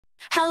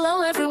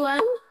Hello everyone,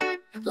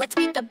 let's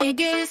meet the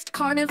biggest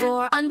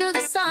carnivore under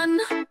the sun.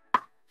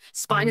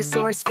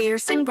 Spinosaurus,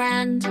 fierce and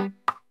grand,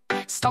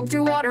 stalked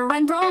through water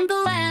and roamed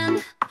the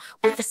land.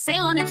 With a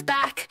sail on its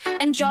back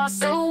and jaws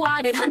so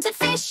wide, it hunted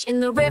fish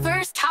in the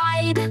river's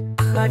tide.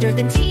 Larger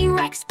than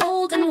T-Rex,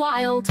 bold and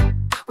wild,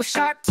 with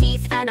sharp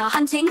teeth and a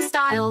hunting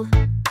style.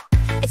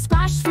 It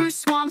splashed through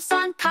swamps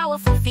on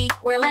powerful feet,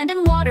 where land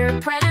and water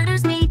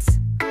predators meet.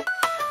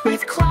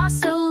 With claws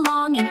so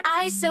long and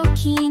eyes so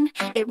keen,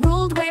 it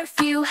ruled where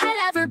few had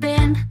ever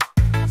been.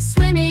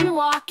 Swimming,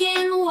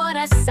 walking, what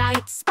a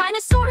sight!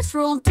 Spinosaurus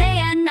ruled day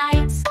and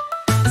night.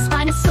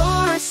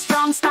 Spinosaurus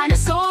strong,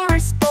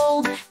 Spinosaurus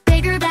bold,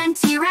 bigger than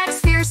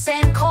T-Rex, fierce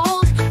and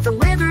cold. From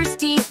rivers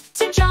deep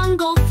to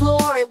jungle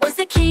floor, it was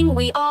the king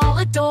we all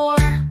adore.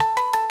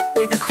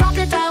 With a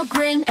crocodile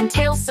grin and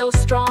tail so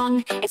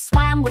strong, it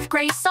swam with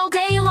grace all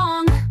day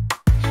long.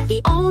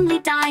 The only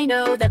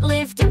dino that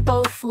lived in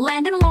both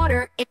land and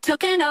water, it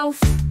took an oath.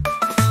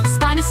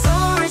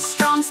 Spinosaurus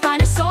strong,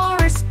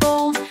 Spinosaurus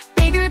bold,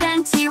 bigger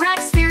than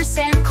T-Rex, fierce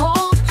and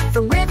cold.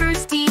 From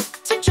rivers deep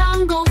to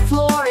jungle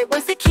floor, it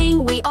was the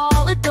king we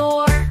all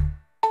adore.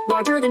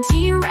 Larger than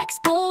T-Rex,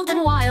 bold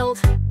and wild,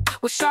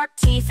 with sharp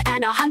teeth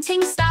and a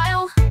hunting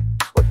style.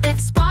 With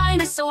its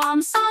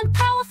Spinosaurus on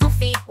powerful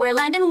feet, where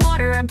land and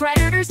water and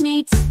predators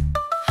meet.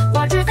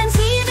 Larger than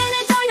even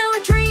a dino,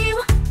 a dream.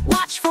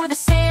 Watch for the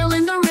sail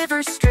in the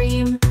river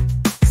stream.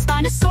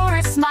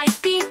 Spinosaurus might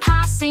be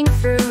passing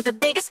through, the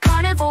biggest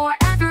carnivore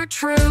ever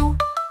true.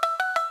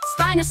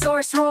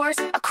 Spinosaurus roars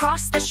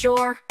across the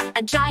shore,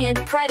 a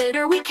giant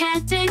predator we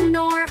can't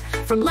ignore.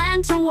 From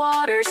land to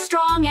water,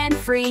 strong and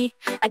free,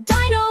 a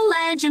dino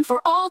legend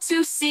for all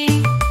to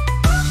see.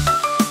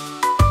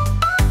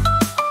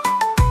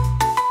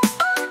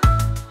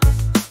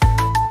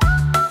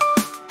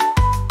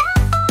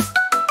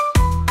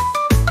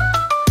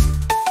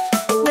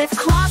 With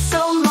claws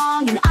so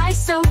long and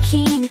eyes so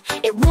keen,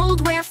 it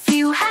ruled where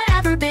few had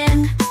ever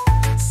been.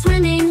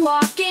 Swimming,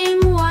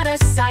 walking, what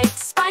a sight!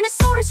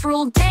 Spinosaurus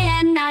ruled day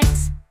and night.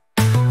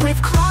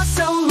 With claws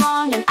so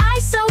long and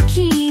eyes so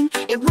keen,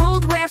 it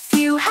ruled where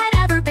few had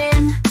ever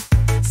been.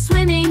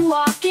 Swimming,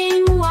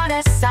 walking, what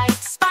a sight!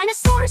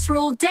 Spinosaurus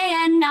ruled day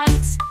and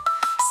night.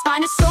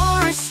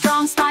 Spinosaurus strong.